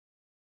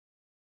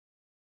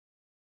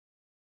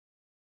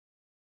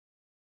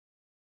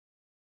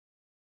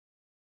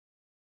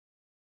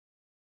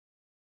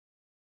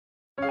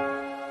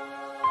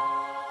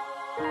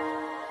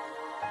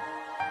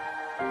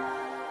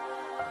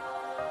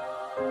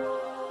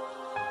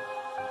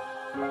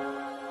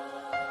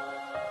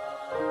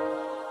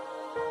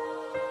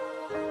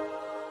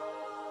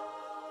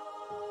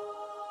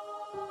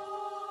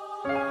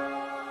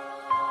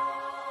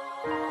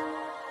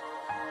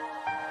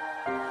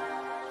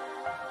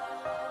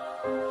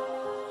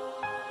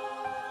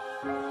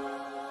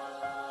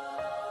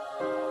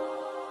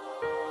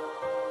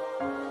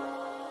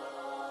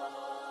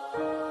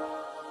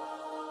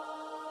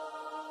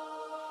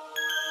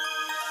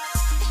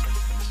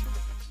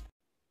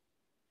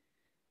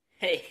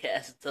Hey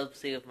guys, it's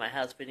Upsy with my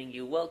house bidding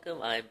you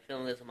welcome. I'm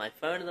filming this on my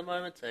phone at the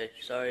moment, so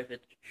sorry if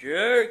it's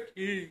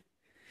jerky.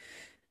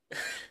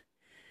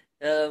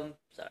 Sorry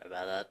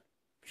about that.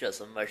 I'm sure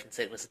some motion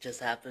sickness had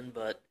just happened,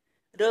 but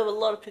I do have a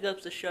lot of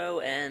pickups to show,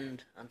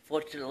 and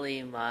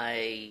unfortunately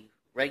my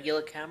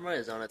regular camera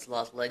is on its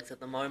last legs at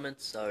the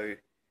moment, so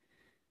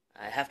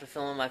I have to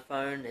film on my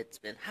phone. It's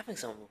been having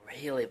some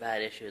really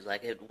bad issues,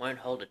 like it won't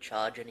hold a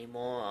charge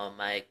anymore.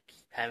 I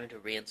keep having to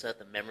reinsert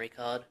the memory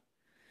card,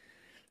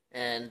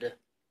 and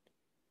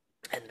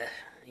And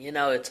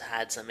it's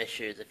had some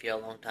issues if you're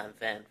a long-time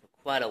fan for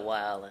quite a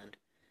while, and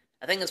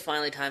I think it's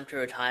finally time to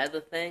retire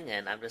the thing,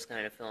 and I'm just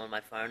going to film on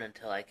my phone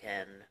until I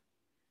can.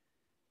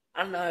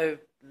 I don't know,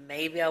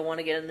 maybe I want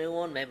to get a new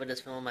one, maybe I'll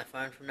just film on my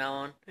phone from now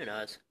on, who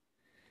knows.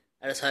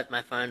 I just hope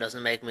my phone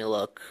doesn't make me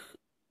look.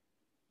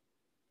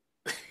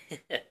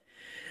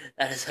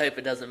 I just hope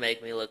it doesn't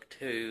make me look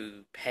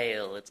too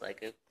pale. It's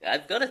like,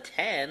 I've got a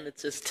tan,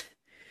 it's just.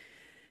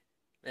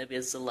 Maybe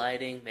it's the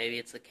lighting, maybe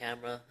it's the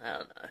camera, I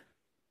don't know.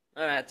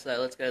 Alright, so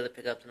let's go to the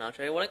pickups and I'll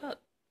show you what I got.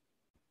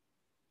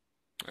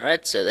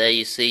 Alright, so there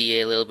you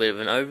see a little bit of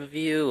an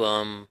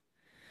overview.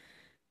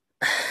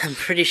 I'm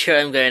pretty sure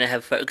I'm going to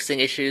have focusing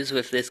issues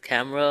with this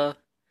camera,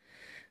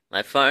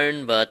 my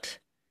phone, but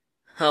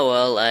oh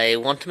well, I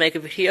want to make a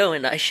video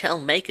and I shall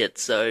make it,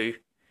 so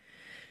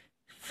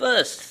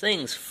first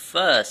things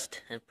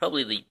first, and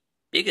probably the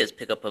biggest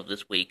pickup of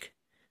this week,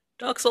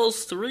 Dark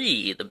Souls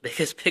 3, the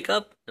biggest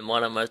pickup, the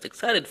one I'm most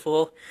excited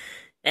for,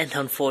 and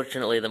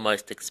unfortunately the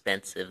most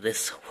expensive.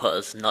 This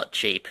was not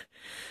cheap.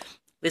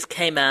 This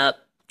came out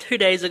 2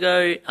 days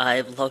ago.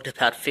 I've logged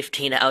about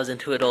 15 hours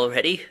into it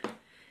already.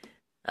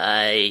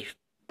 I've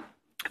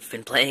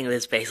been playing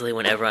this basically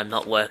whenever I'm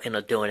not working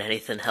or doing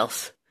anything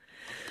else.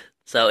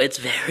 So it's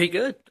very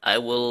good. I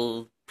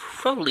will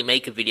probably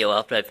make a video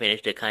after I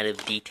finished it, kind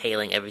of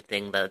detailing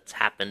everything that's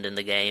happened in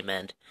the game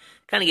and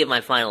kind of give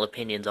my final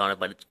opinions on it,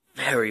 but it's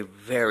very,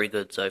 very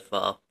good so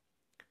far.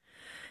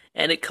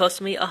 And it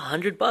cost me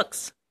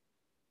 $100.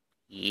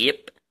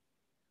 Yep.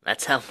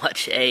 That's how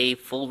much a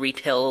full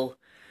retail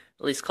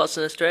release costs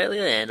in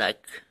Australia, and it's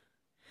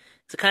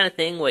the kind of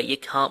thing where you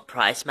can't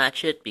price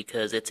match it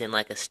because it's in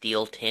like a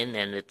steel tin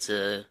and it's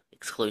a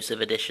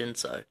exclusive edition,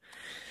 so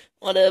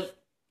whatever.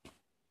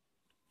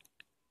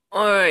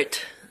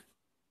 Alright.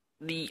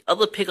 The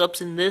other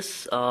pickups in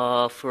this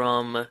are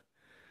from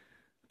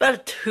about a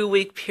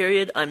 2-week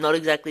period. I'm not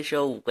exactly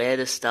sure where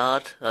to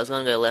start. I was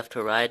gonna go left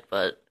to right,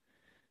 but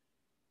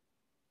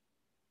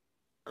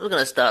I'm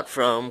gonna start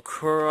from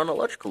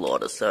chronological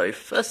order. So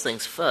first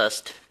things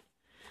first,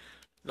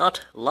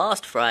 not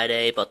last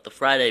Friday, but the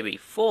Friday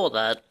before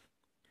that,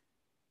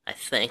 I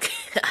think,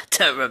 I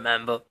don't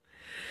remember,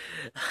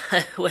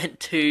 I went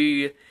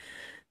to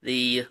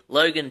the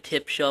Logan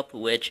Tip Shop,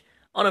 which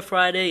on a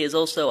Friday is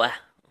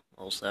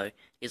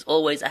is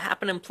always a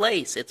happening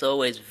place. It's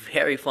always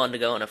very fun to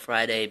go on a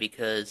Friday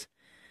because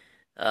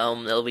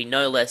there'll be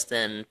no less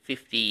than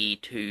 50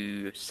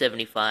 to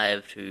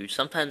 75 to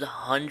sometimes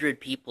 100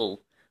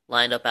 people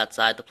lined up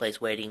outside the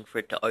place waiting for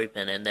it to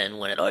open, and then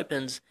when it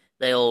opens,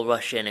 they all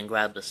rush in and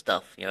grab the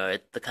stuff.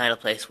 It's the kind of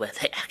place where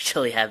they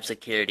actually have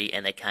security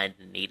and they kind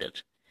of need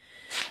it.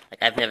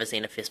 Like, I've never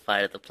seen a fist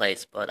fight at the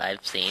place, but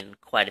I've seen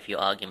quite a few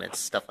arguments,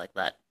 stuff like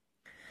that.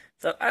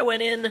 So I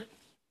went in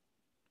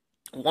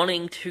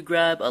wanting to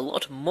grab a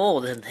lot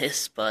more than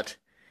this, but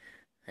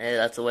hey,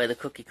 that's the way the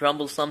cookie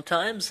crumbles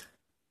sometimes.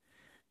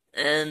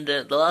 And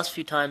the last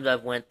few times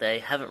I've went, they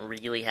haven't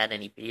really had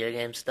any video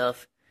game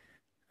stuff.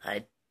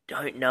 I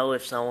don't know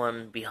if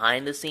someone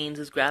behind the scenes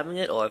is grabbing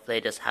it, or if they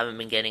just haven't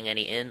been getting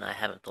any in. I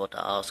haven't thought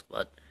to ask,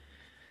 but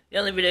the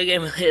only video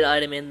game related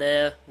item in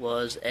there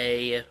was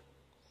I'm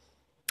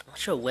not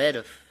sure where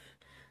to,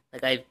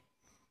 like,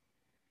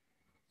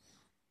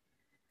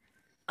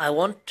 I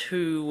want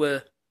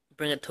to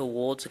bring it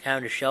towards the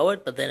camera to show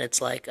it, but then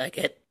it's like I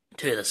get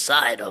to the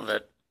side of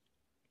it.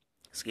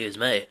 Excuse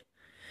me.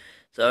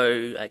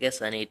 So I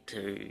guess I need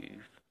to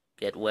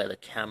get where the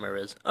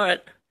camera is.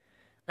 Alright.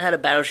 I had a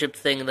battleship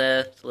thing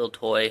there. It's a little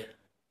toy.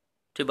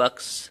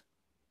 $2.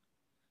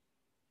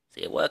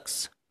 See, it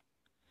works.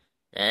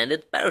 And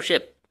it's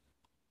Battleship,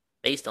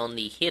 based on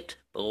the hit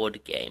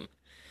board game.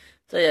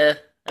 So yeah,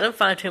 I don't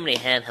find too many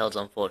handhelds,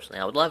 unfortunately.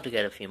 I would love to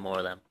get a few more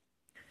of them.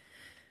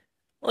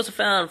 Also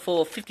found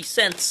for 50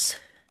 cents,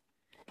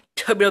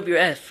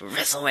 WWF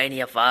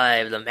WrestleMania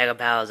 5, the Mega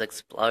Powers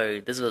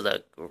Explode. This was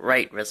a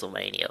great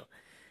WrestleMania.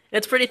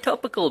 It's pretty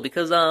topical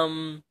because,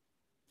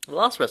 the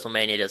last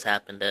WrestleMania just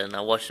happened, and I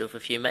watched it with a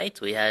few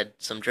mates. We had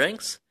some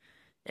drinks,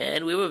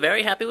 and we were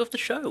very happy with the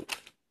show.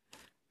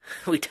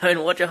 We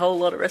don't watch a whole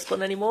lot of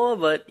wrestling anymore,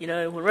 but, when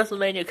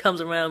WrestleMania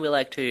comes around, we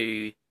like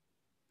to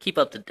keep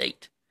up to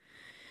date.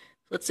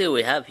 Let's see what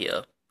we have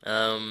here.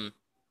 Trying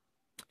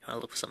to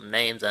look for some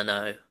names I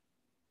know.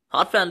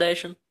 Heart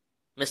Foundation,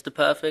 Mr.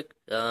 Perfect,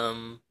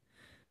 the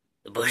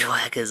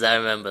Bushwhackers, I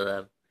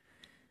remember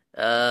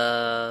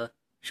them.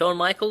 Shawn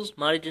Michaels,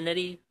 Marty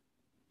Jannetty,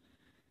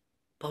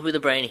 Bobby the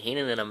Brain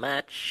Heenan in a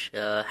match.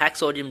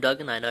 Hacksaw Jim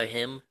Duggan, I know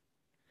him.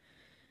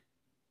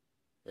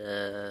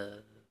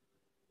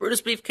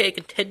 Brutus Beefcake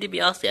and Ted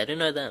DiBiase, I didn't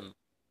know them.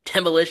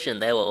 Demolition,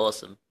 they were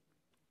awesome.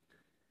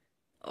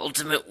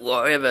 Ultimate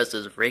Warrior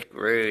versus Rick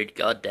Rude,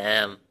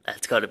 goddamn,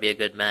 that's gotta be a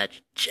good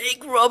match.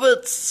 Jake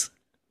Roberts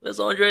versus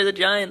Andre the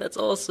Giant, that's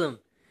awesome.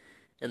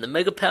 And the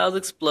Mega Powers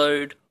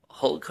explode,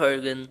 Hulk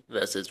Hogan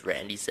versus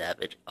Randy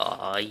Savage.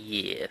 Aw,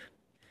 yeah.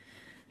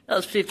 That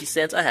was 50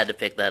 cents, I had to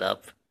pick that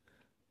up.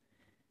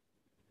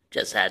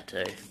 Just had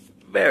to.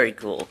 Very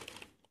cool.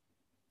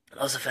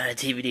 I also found a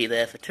DVD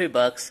there for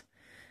 $2.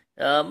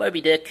 Moby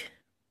Dick.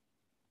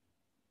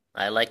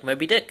 I like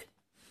Moby Dick.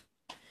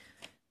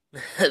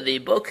 The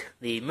book,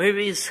 the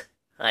movies,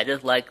 I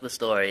just like the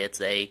story. It's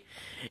a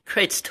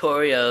great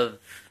story of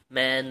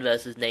man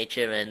versus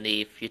nature and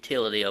the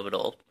futility of it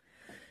all.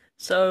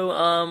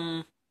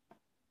 So,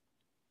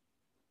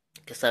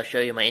 guess I'll show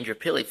you my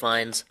Indrapili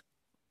finds.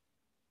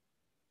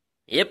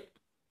 Yep,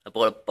 I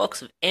bought a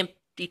box of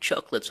empty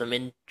chocolates from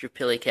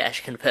Indrapili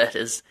Cash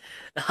Converters.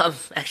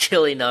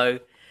 Actually, no.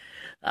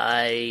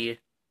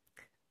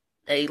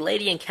 A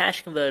lady in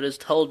Cash Converters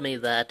told me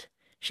that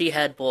she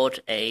had bought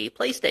a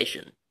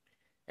PlayStation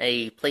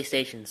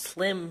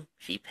Slim.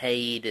 She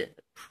paid a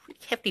pretty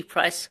hefty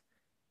price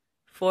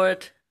for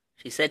it.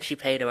 She said she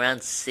paid around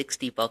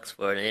 $60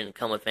 for it, and it didn't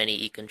come with any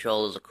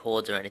e-controllers or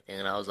cords or anything,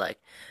 and I was like,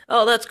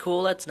 oh, that's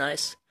cool, that's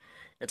nice.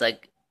 It's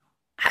like,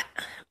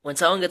 when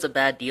someone gets a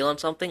bad deal on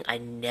something, I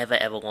never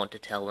ever want to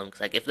tell them, because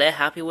like, if they're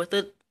happy with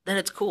it, then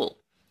it's cool.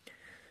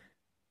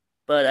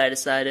 But I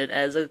decided,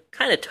 as a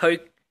kind of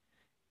token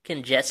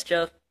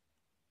gesture,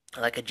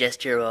 like a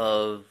gesture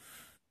of,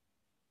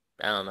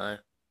 I don't know,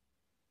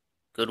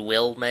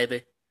 goodwill,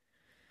 maybe,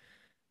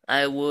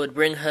 I would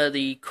bring her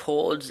the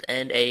cords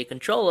and a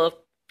controller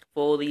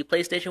for the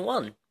PlayStation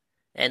 1.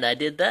 And I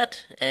did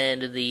that,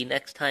 and the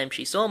next time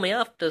she saw me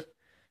after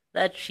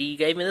that, she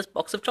gave me this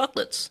box of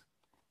chocolates.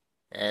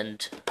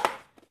 And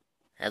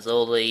has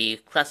all the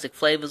classic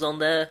flavors on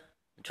there.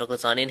 The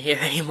chocolates aren't in here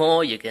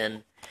anymore. You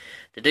can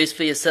deduce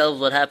for yourselves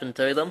what happened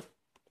to them.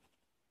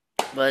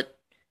 But,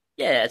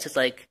 yeah, it's just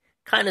like,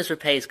 kindness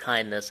repays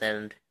kindness,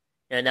 and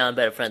now I'm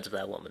better friends with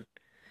that woman.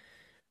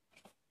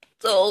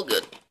 It's all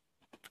good.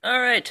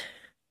 Alright,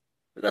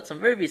 we've got some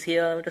movies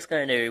here. I'm just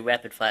going to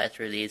rapid fire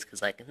through these,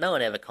 because like, no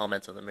one ever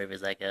comments on the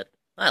movies I get.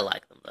 I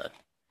like them, though.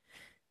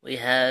 We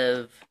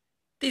have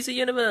DC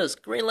Universe,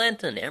 Green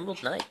Lantern,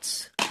 Emerald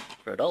Knights,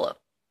 for $1.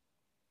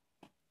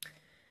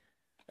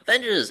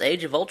 Avengers,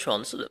 Age of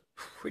Ultron, this is a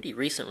pretty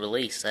recent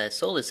release. I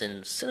saw this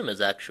in cinemas,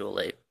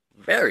 actually.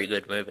 Very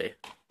good movie.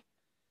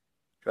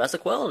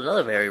 Jurassic World,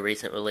 another very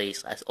recent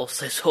release. I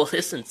also saw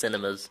this in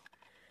cinemas.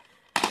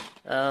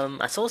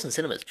 I saw this in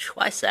cinemas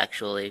twice,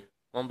 actually.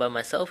 One by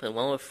myself and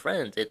one with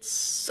friends. It's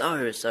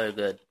so, so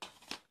good.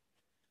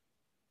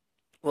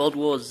 World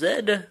War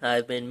Z,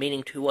 I've been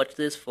meaning to watch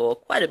this for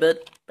quite a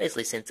bit,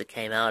 basically since it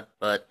came out,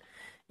 but,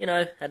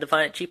 had to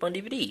find it cheap on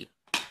DVD.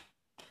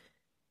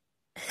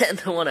 And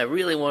the one I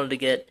really wanted to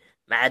get,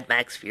 Mad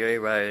Max Fury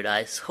Road.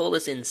 I saw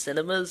this in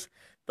cinemas,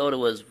 thought it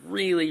was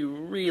really,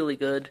 really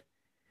good,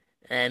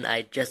 and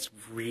I just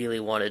really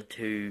wanted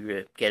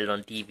to get it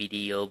on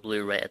DVD or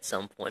Blu-ray at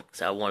some point,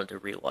 because I wanted to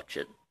rewatch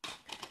it.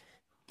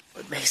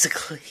 But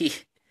basically,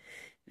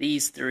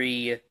 these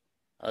three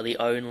are the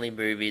only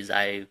movies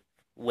I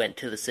went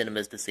to the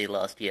cinemas to see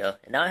last year,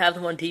 and now I have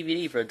them on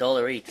DVD for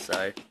 $1 each,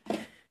 so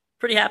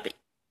pretty happy.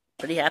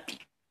 Pretty happy.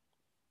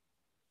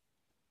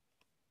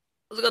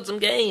 Also got some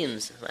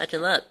games.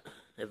 Imagine that.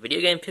 A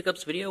video game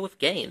pickups video with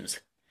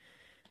games.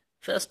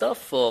 First off,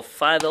 for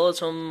 $5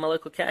 from my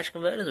local Cash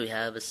Converters, we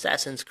have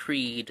Assassin's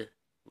Creed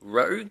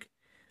Rogue.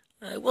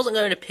 I wasn't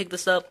going to pick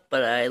this up,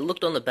 but I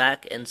looked on the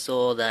back and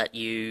saw that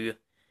you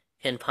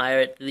can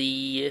pirate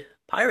the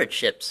pirate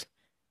ships.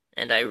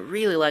 And I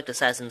really liked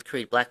Assassin's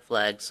Creed Black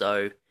Flag,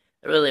 so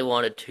I really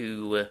wanted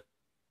to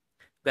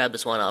grab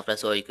this one after I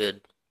saw you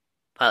could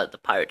pilot the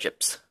pirate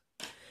ships.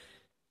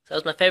 So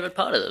that was my favorite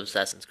part of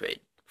Assassin's Creed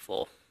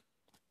 4.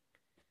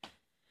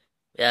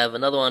 We have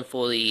another one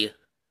for the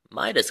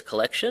Midas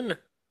collection. I'm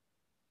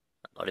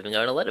not even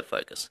going to let it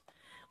focus.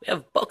 We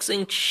have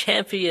Boxing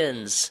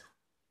Champions.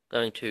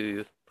 Going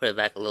to put it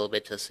back a little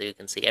bit just so you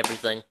can see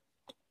everything.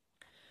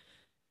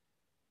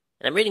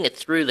 And I'm reading it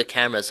through the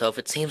camera, so if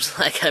it seems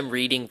like I'm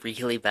reading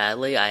really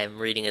badly, I am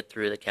reading it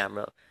through the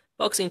camera.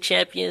 Boxing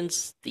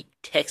Champions, the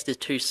text is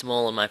too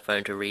small on my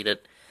phone to read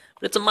it.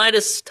 But it's a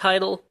Midas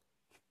title,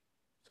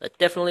 so I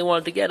definitely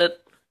wanted to get it.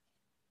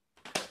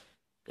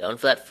 Going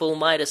for that full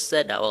Midas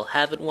set, I will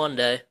have it one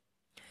day.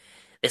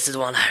 This is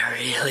one I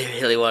really,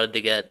 really wanted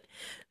to get.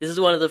 This is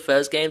one of the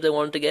first games I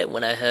wanted to get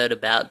when I heard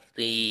about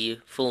the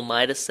full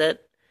Midas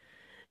set.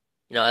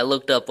 I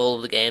looked up all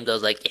of the games, I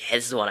was like, yeah,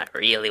 this is one I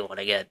really want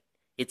to get.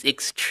 It's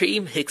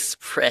Extreme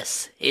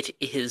Express. It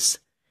is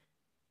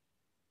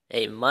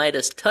a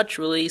Midas touch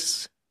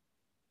release.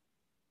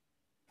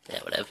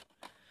 Yeah, whatever.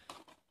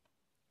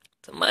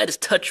 It's a Midas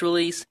touch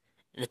release,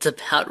 and it's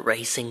about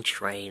racing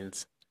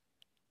trains.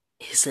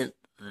 Isn't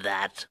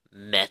that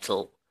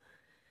metal?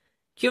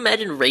 Can you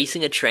imagine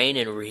racing a train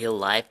in real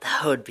life?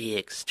 That would be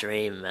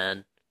extreme,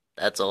 man.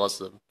 That's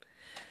awesome.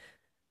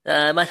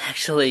 I might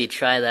actually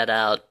try that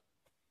out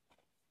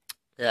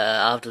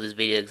after this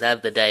video because I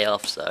have the day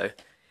off, so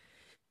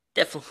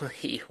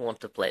definitely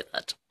want to play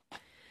that.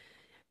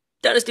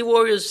 Dynasty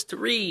Warriors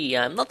 3.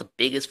 I'm not the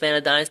biggest fan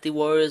of Dynasty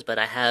Warriors, but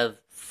I have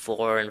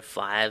 4 and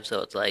 5,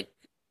 so it's like,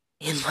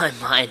 in my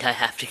mind, I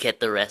have to get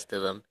the rest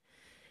of them.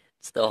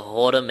 It's the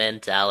hoarder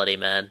mentality,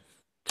 man.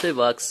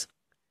 $2.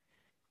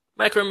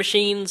 Micro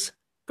Machines,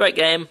 great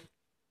game.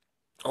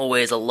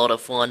 Always a lot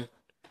of fun.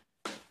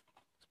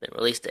 It's been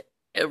released to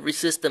every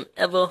system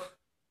ever.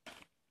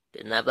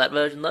 Didn't have that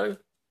version though.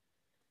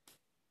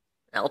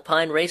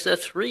 Alpine Racer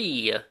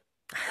 3.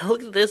 I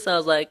looked at this and I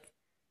was like,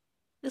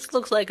 this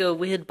looks like a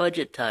weird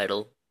budget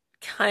title.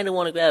 Kinda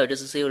want to go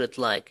just to see what it's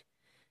like.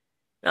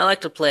 And I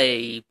like to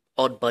play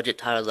odd budget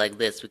titles like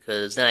this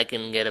because then I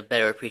can get a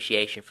better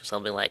appreciation for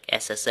something like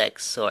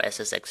SSX or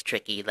SSX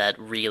Tricky that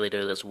really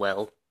do this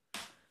well.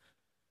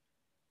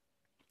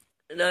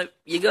 No,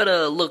 you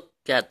gotta look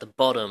at the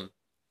bottom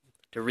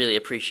to really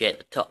appreciate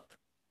the top.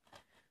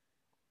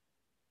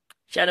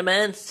 Shadow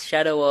Man,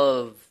 Shadow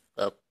of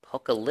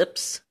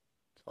Apocalypse.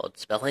 It's odd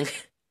spelling.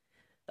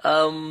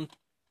 I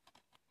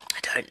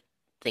don't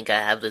think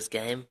I have this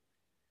game.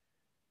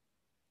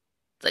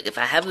 It's like, if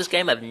I have this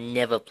game, I've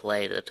never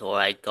played it, or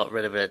I got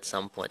rid of it at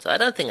some point, so I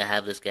don't think I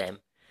have this game.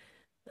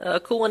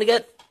 Cool one to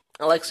get.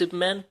 I like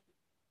Superman.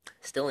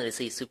 Still need to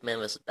see Superman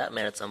vs.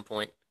 Batman at some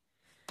point.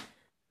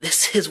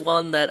 This is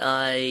one that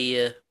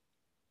I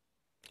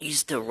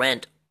used to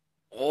rent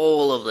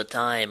all of the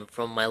time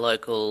from my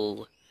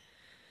local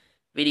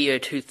Video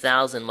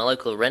 2000, my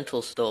local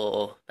rental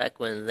store, back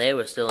when they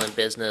were still in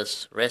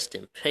business. Rest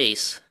in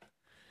peace.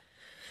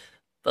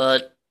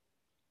 But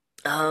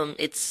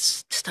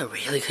it's just a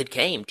really good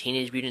game.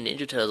 Teenage Mutant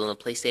Ninja Turtles on the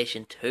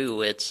PlayStation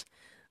 2. It's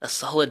a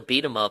solid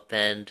beat 'em up,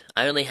 and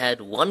I only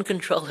had one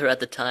controller at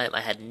the time.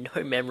 I had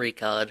no memory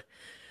card,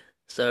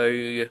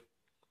 so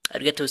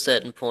I'd get to a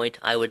certain point,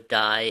 I would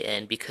die,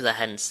 and because I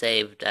hadn't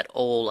saved at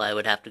all, I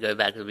would have to go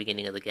back to the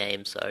beginning of the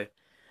game, so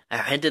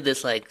I rented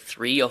this like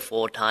 3 or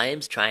 4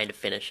 times trying to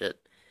finish it.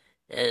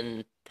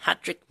 And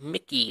Patrick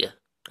Mickey,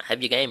 I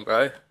have your game,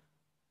 bro.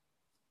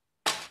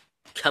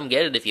 Come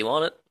get it if you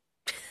want it.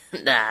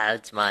 Nah,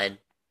 it's mine.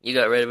 You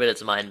got rid of it,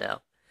 it's mine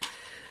now.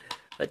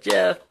 But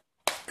yeah,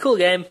 cool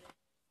game.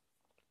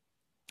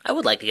 I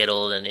would like to get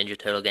all the Ninja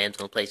Turtle games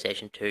on the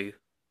PlayStation 2.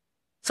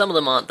 Some of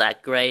them aren't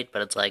that great,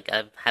 but it's like,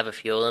 I have a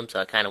few of them, so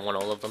I kind of want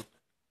all of them.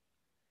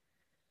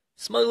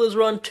 Smuggler's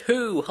Run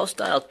 2,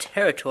 Hostile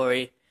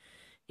Territory.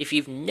 If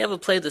you've never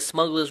played the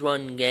Smuggler's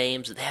Run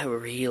games, they're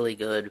really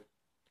good.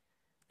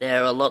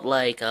 They're a lot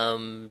like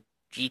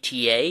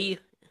GTA,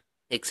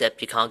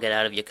 except you can't get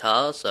out of your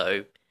car,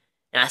 so...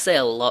 And I say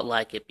a lot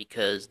like it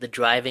because the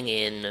driving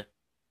in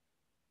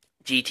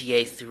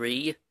GTA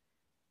 3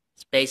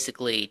 is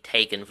basically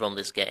taken from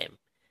this game.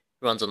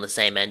 It runs on the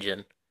same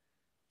engine.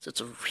 So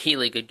it's a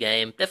really good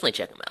game. Definitely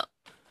check them out.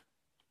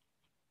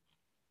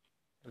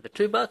 And for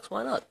 $2,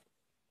 why not?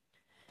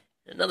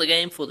 Another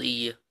game for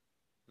the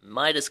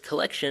Midas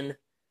Collection.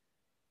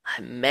 I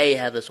may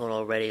have this one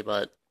already,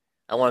 but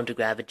I wanted to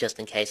grab it just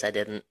in case I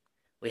didn't.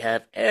 We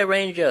have Air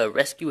Ranger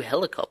Rescue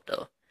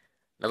Helicopter.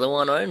 Another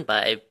one owned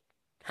by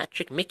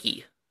Patrick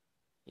Mickey.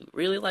 He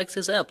really likes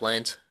his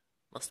airplanes.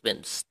 Must have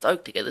been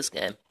stoked to get this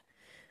game.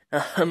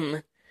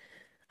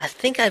 I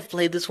think I've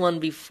played this one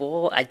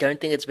before. I don't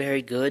think it's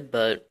very good,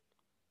 but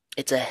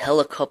it's a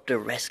helicopter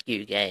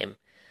rescue game.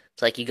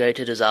 It's like you go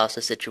to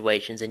disaster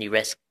situations and you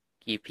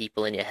rescue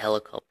people in your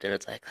helicopter, and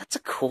it's like, that's a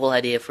cool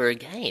idea for a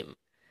game.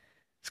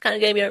 It's the kind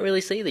of game you don't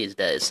really see these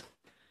days.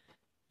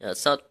 You know,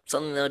 it's not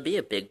something that would be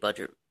a big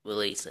budget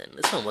release, and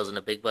this one wasn't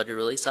a big budget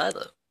release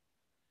either.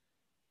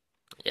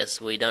 I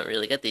guess we don't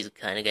really get these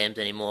kind of games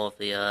anymore with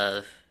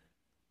the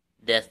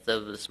death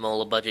of the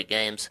smaller budget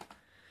games.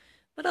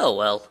 But oh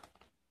well.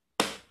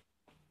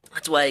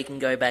 That's why you can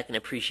go back and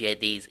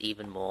appreciate these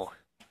even more.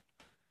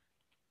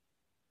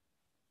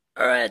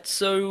 Alright,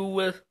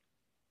 so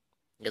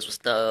guess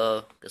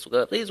we'll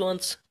go up these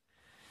ones.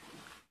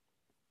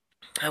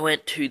 I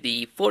went to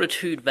the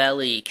Fortitude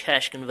Valley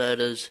cash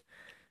converters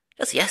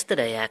just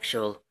yesterday,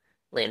 actually,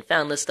 and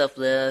found this stuff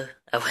there.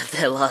 I went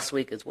there last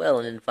week as well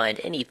and didn't find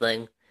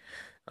anything,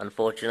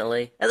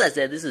 unfortunately. As I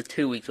said, this is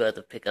 2 weeks worth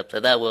of pickup, so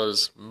that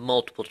was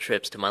multiple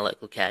trips to my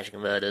local cash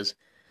converters.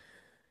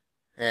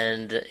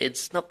 And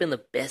it's not been the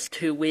best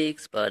 2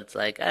 weeks, but it's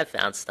like, I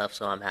found stuff,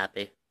 so I'm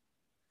happy.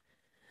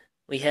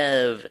 We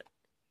have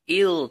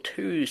Eel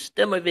 2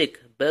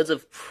 Stemovic Birds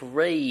of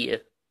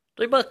Prey.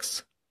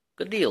 $3.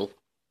 Good deal.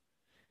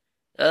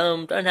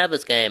 Don't have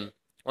this game.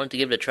 Wanted to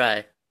give it a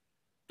try.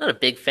 Not a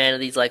big fan of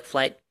these, like,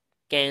 flight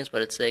games,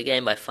 but it's a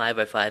game by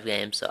 505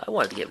 Games, so I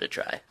wanted to give it a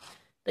try.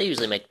 They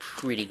usually make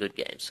pretty good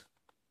games.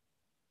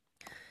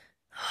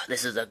 Oh,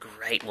 this is a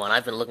great one.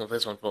 I've been looking for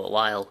this one for a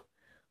while.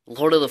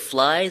 Lord of the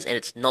Flies, and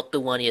it's not the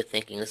one you're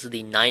thinking. This is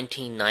the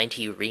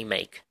 1990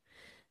 remake.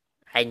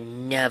 I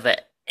never,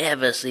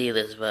 ever see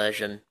this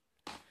version,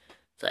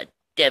 so I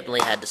definitely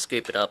had to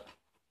scoop it up.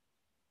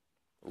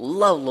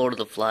 Love Lord of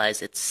the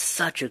Flies. It's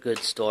such a good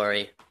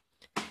story.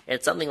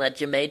 It's something that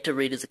you're made to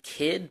read as a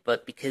kid,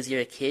 but because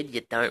you're a kid,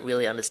 you don't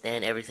really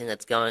understand everything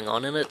that's going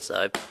on in it,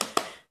 so,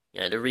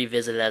 to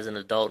revisit it as an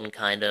adult and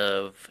kind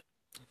of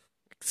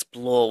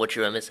explore what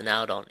you were missing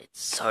out on,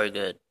 it's so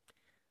good.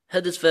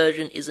 Heard this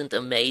version isn't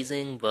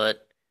amazing,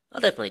 but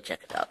I'll definitely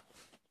check it out.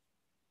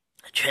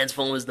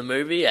 Transformers the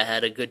movie, I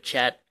had a good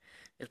chat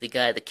with the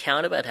guy at the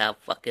counter about how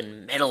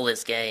fucking metal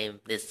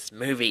this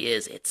movie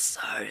is. It's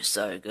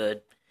so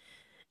good.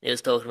 He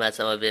was talking about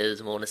some of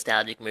his more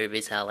nostalgic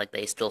movies, how like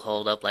they still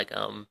hold up, like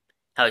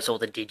how he saw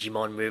the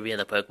Digimon movie and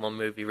the Pokemon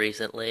movie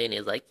recently, and he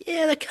was like,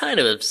 yeah, they're kind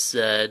of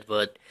absurd,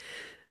 but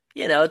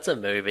it's a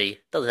movie.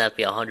 It doesn't have to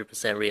be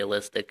 100%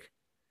 realistic.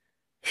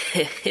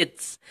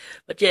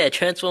 But yeah,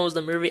 Transformers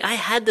the movie. I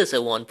had this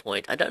at one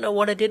point. I don't know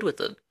what I did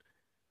with it.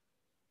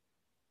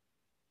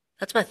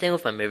 That's my thing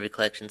with my movie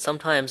collection.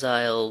 Sometimes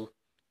I'll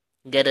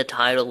get a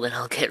title and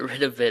I'll get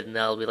rid of it and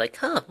I'll be like,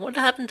 what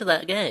happened to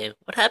that game?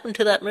 What happened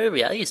to that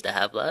movie? I used to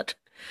have that.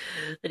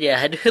 But yeah,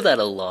 I do that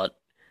a lot.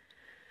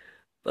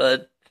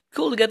 But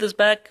cool to get this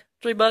back.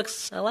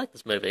 $3. I like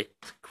this movie.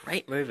 It's a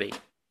great movie.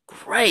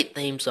 Great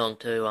theme song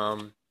too.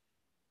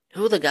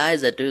 Who are the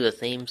guys that do the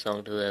theme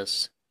song to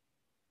this?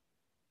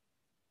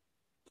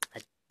 I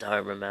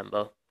don't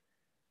remember.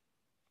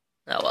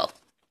 Oh well.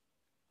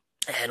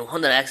 And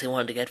one that I actually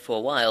wanted to get for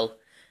a while.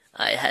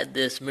 I had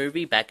this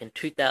movie back in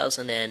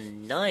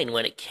 2009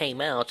 when it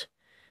came out,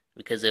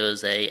 because it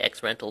was a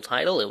X-Rental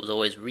title. It was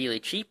always really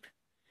cheap.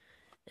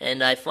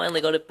 And I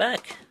finally got it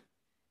back.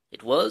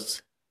 It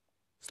was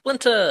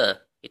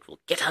Splinter. It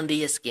Will Get Under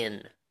Your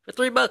Skin for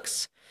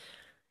 $3.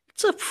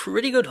 It's a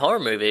pretty good horror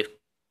movie.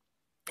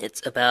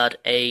 It's about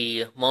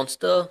a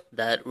monster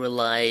that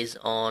relies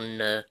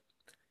on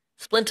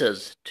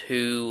splinters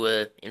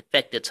to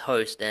infect its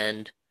host,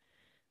 and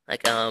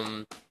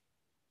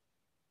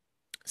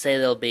say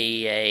there'll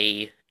be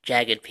a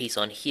jagged piece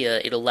on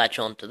here, it'll latch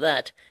onto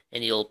that,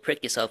 and you'll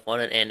prick yourself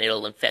on it, and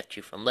it'll infect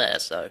you from there,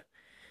 so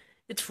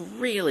it's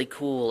really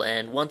cool,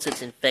 and once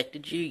it's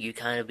infected you, you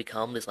kind of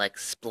become this,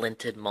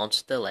 splintered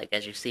monster,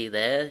 as you see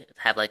there,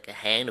 have, a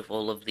hand with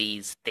all of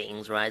these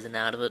things rising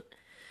out of it.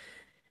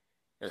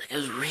 It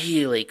was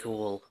really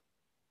cool.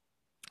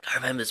 I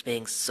remember this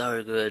being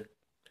so good.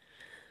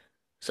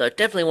 So I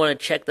definitely want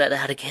to check that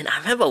out again. I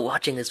remember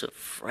watching this with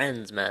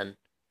friends, man.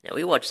 Yeah,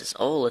 we watch this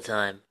all the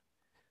time.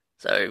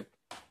 So,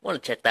 I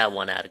want to check that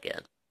one out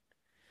again.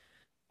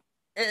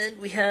 And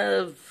we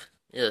have...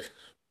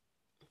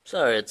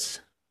 sorry, it's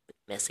a bit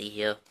messy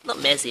here.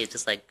 Not messy, it's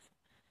just kind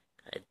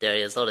of dirty.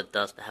 There's a lot of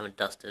dust I haven't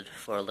dusted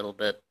for a little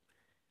bit.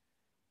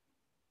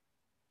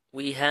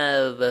 We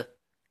have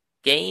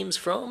games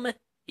from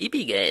EB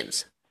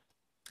Games.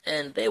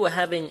 And they were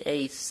having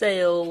a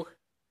sale.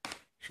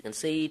 As you can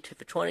see, 2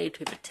 for 20,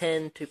 2 for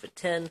 10, 2 for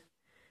 10.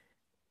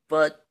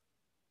 But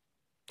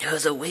there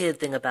was a weird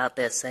thing about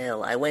their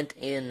sale. I went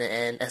in,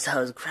 and as I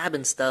was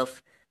grabbing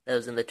stuff that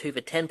was in the 2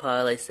 for 10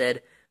 pile, they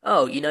said,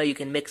 oh, you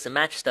can mix and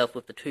match stuff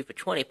with the 2 for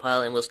 20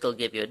 pile, and we'll still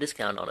give you a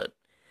discount on it.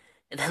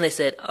 And then they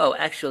said, oh,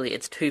 actually,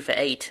 it's 2 for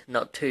 8,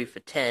 not 2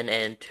 for 10,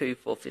 and 2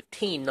 for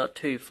 15, not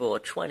 2 for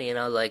 20. And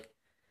I was like,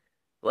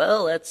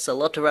 well, that's a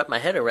lot to wrap my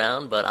head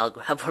around, but I'll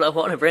grab what I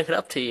want and bring it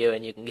up to you,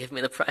 and you can give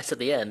me the price at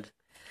the end.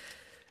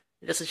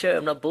 Just to show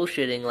I'm not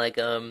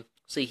bullshitting,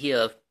 see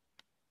here,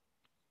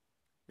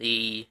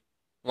 the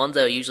ones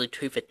that are usually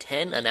 2 for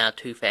 10 are now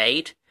 2 for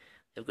 8.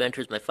 If Gran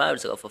Turismo 5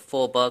 is got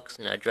for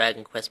 $4,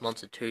 Dragon Quest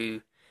Monster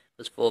 2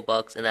 was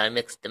 $4, and then I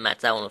mixed and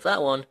matched that one with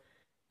that one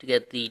to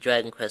get the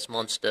Dragon Quest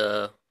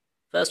Monster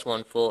first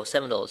one for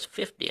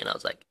 $7.50, and I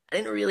was like, I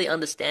didn't really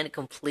understand it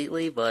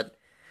completely, but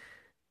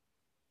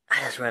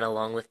I just ran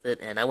along with it,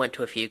 and I went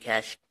to a few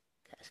cash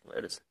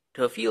converters,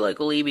 to a few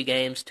local EB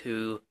games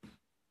to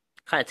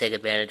kind of take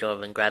advantage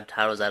of and grab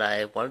titles that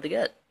I wanted to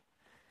get.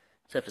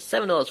 So for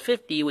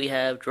 $7.50, we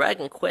have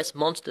Dragon Quest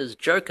Monsters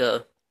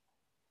Joker.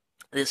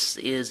 This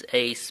is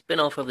a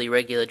spin-off of the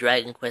regular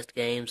Dragon Quest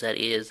games that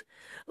is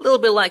a little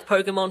bit like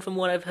Pokemon from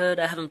what I've heard.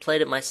 I haven't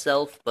played it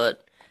myself,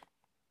 but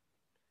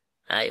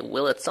I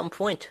will at some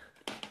point.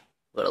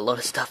 Got a lot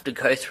of stuff to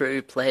go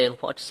through, play and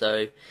watch,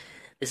 so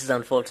this is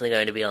unfortunately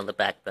going to be on the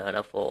back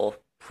burner for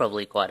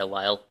probably quite a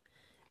while.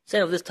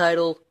 Same with this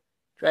title,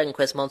 Dragon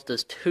Quest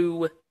Monsters 2,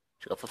 which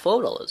I got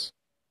for $4.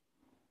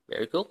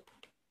 Very cool.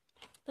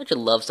 Don't you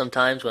love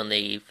sometimes when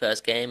the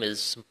first game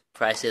is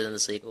pricier than the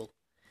sequel?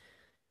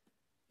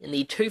 In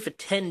the 2 for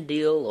 10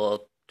 deal,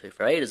 or 2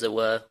 for 8 as it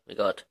were, we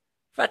got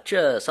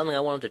Fracture, something I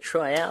wanted to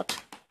try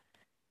out.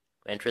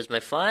 Gran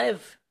Turismo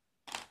 5.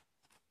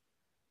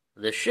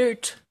 The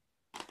Shoot.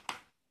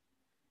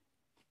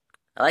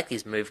 I like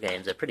these move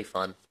games, they're pretty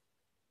fun.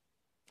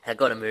 I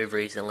got a move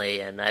recently,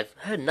 and I've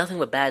heard nothing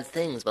but bad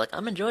things, but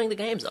I'm enjoying the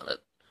games on it.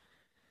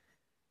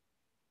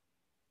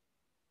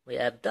 We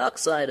have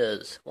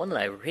Darksiders, one that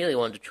I really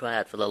wanted to try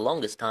out for the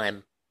longest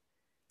time.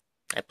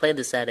 I played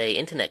this at a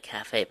internet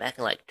cafe back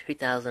in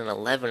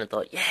 2011 and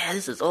thought, yeah,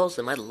 this is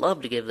awesome, I'd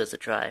love to give this a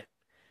try.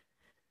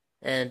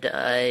 And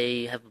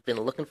I have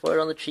been looking for it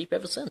on the cheap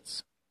ever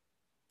since.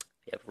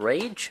 We have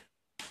Rage.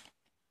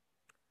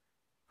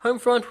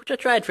 Homefront, which I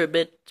tried for a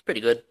bit, it's pretty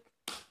good.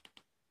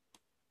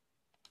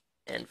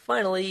 And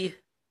finally,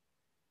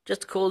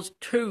 Just Cause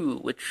 2,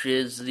 which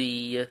is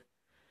a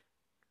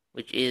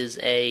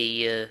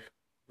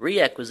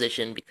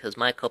reacquisition because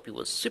my copy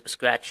was super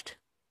scratched.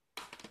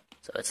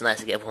 So it's nice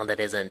to get one that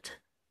isn't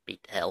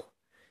beat to hell.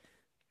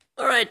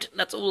 Alright,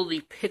 that's all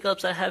the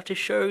pickups I have to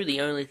show. The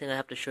only thing I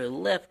have to show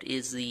left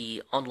is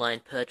the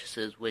online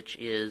purchases, which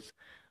is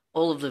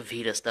all of the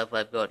Vita stuff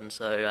I've gotten.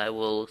 So I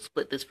will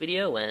split this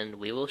video and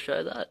we will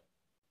show that.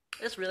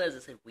 I just realized I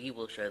said we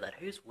will show that.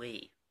 Who's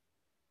we?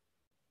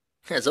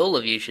 As all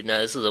of you should know,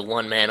 this is a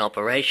one-man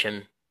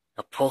operation.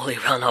 A poorly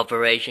run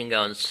operation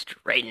going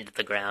straight into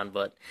the ground,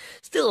 but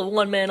still a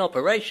one-man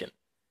operation.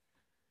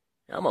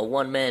 I'm a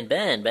one-man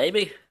band,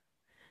 baby.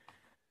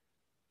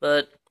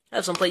 But I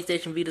have some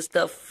PlayStation Vita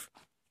stuff.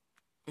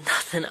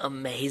 Nothing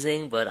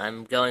amazing, but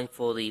I'm going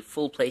for the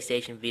full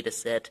PlayStation Vita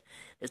set.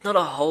 There's not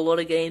a whole lot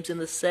of games in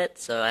the set,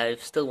 so I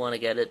still want to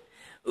get it.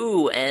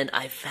 Ooh, and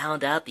I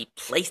found out the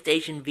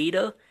PlayStation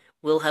Vita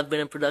will have been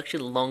in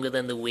production longer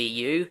than the Wii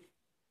U,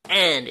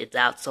 and it's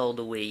outsold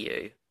the Wii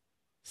U.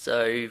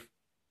 So,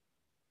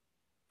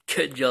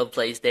 good job,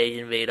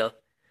 PlayStation Vita.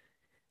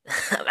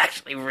 I'm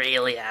actually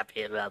really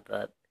happy about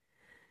that.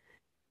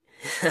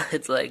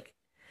 It's like,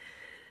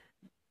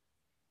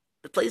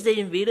 the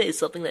PlayStation Vita is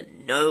something that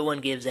no one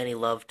gives any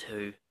love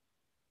to.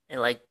 And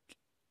like,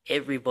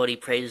 everybody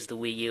praises the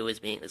Wii U as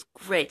being this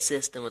great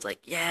system. It's like,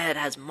 yeah, it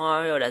has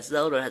Mario, it has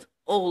Zelda, it has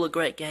all the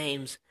great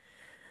games.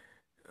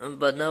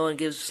 But no one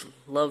gives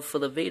love for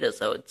the Vita,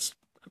 so I'm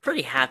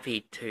pretty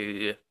happy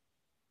to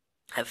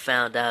have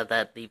found out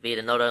that the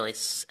Vita not only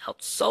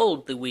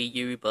outsold the Wii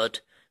U,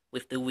 but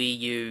with the Wii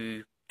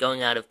U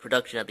going out of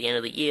production at the end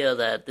of the year,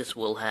 that this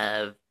will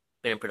have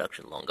been in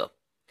production longer.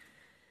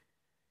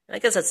 I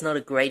guess that's not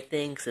a great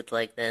thing, because it's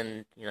like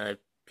then,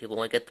 people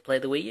won't get to play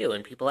the Wii U,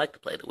 and people like to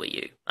play the Wii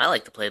U. I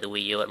like to play the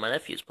Wii U at my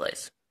nephew's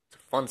place. It's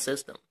a fun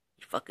system.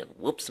 He fucking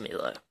whoops me,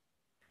 though.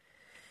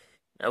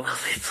 I will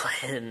be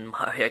playing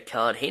Mario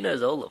Kart. He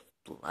knows all the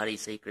bloody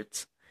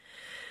secrets.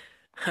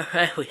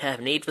 Alright, we have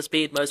Need for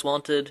Speed Most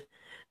Wanted.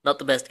 Not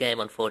the best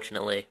game,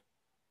 unfortunately.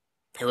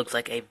 It looks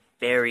like a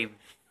very,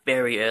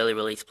 very early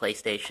release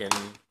PlayStation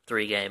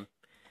 3 game.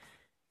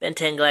 Ben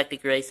 10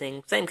 Galactic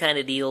Racing, same kind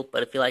of deal,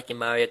 but if you like your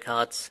Mario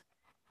Karts,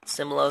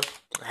 similar.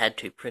 I had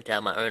to print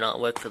out my own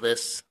artwork for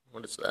this.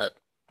 What is that?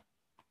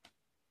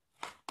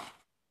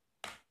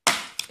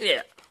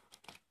 Yeah.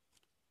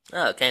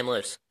 Oh, it came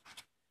loose.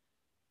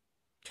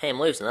 Came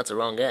loose, and that's the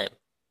wrong game.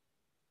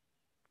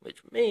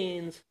 Which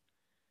means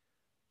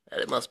that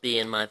it must be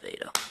in my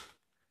Vita.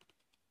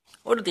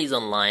 Ordered these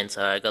online,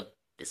 so I got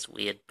this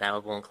weird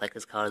Battleborn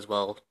Collector's card as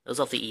well. It was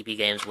off the EB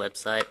Games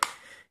website.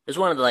 It was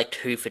one of the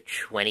 2 for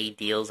 20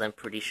 deals, I'm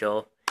pretty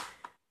sure.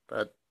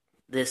 But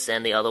this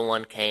and the other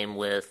one came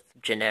with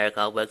generic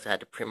artwork, so I had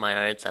to print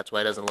my own, so that's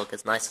why it doesn't look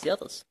as nice as the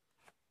others.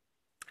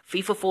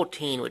 FIFA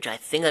 14, which I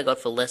think I got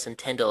for less than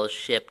 $10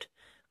 shipped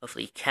off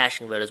the Cash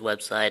Converters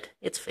website.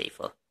 It's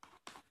FIFA.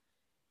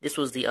 This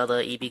was the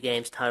other EB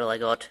Games title I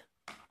got.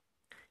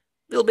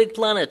 Little Big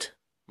Planet,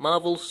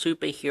 Marvel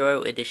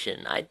Superhero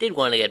Edition. I did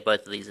want to get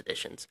both of these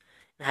editions.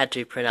 I had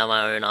to print out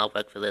my own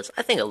artwork for this.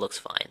 I think it looks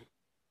fine.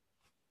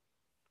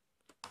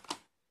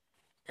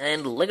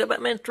 And Lego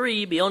Batman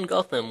 3 Beyond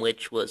Gotham,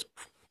 which was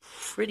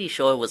pretty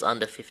sure was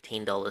under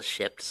 $15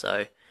 shipped,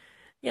 so,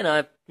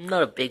 I'm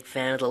not a big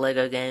fan of the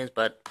Lego games,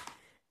 but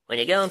when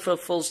you're going for a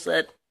full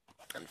set,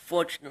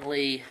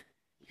 unfortunately,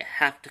 you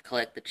have to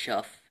collect the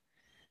chuff,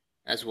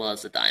 as well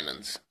as the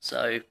diamonds.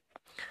 So,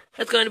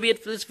 that's going to be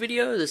it for this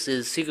video. This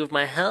is Secret of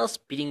My House,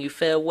 bidding you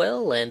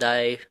farewell, and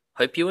I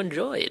hope you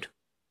enjoyed.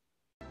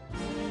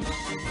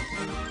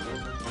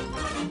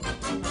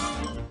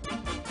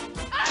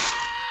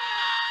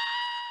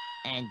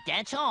 And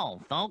that's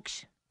all,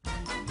 folks.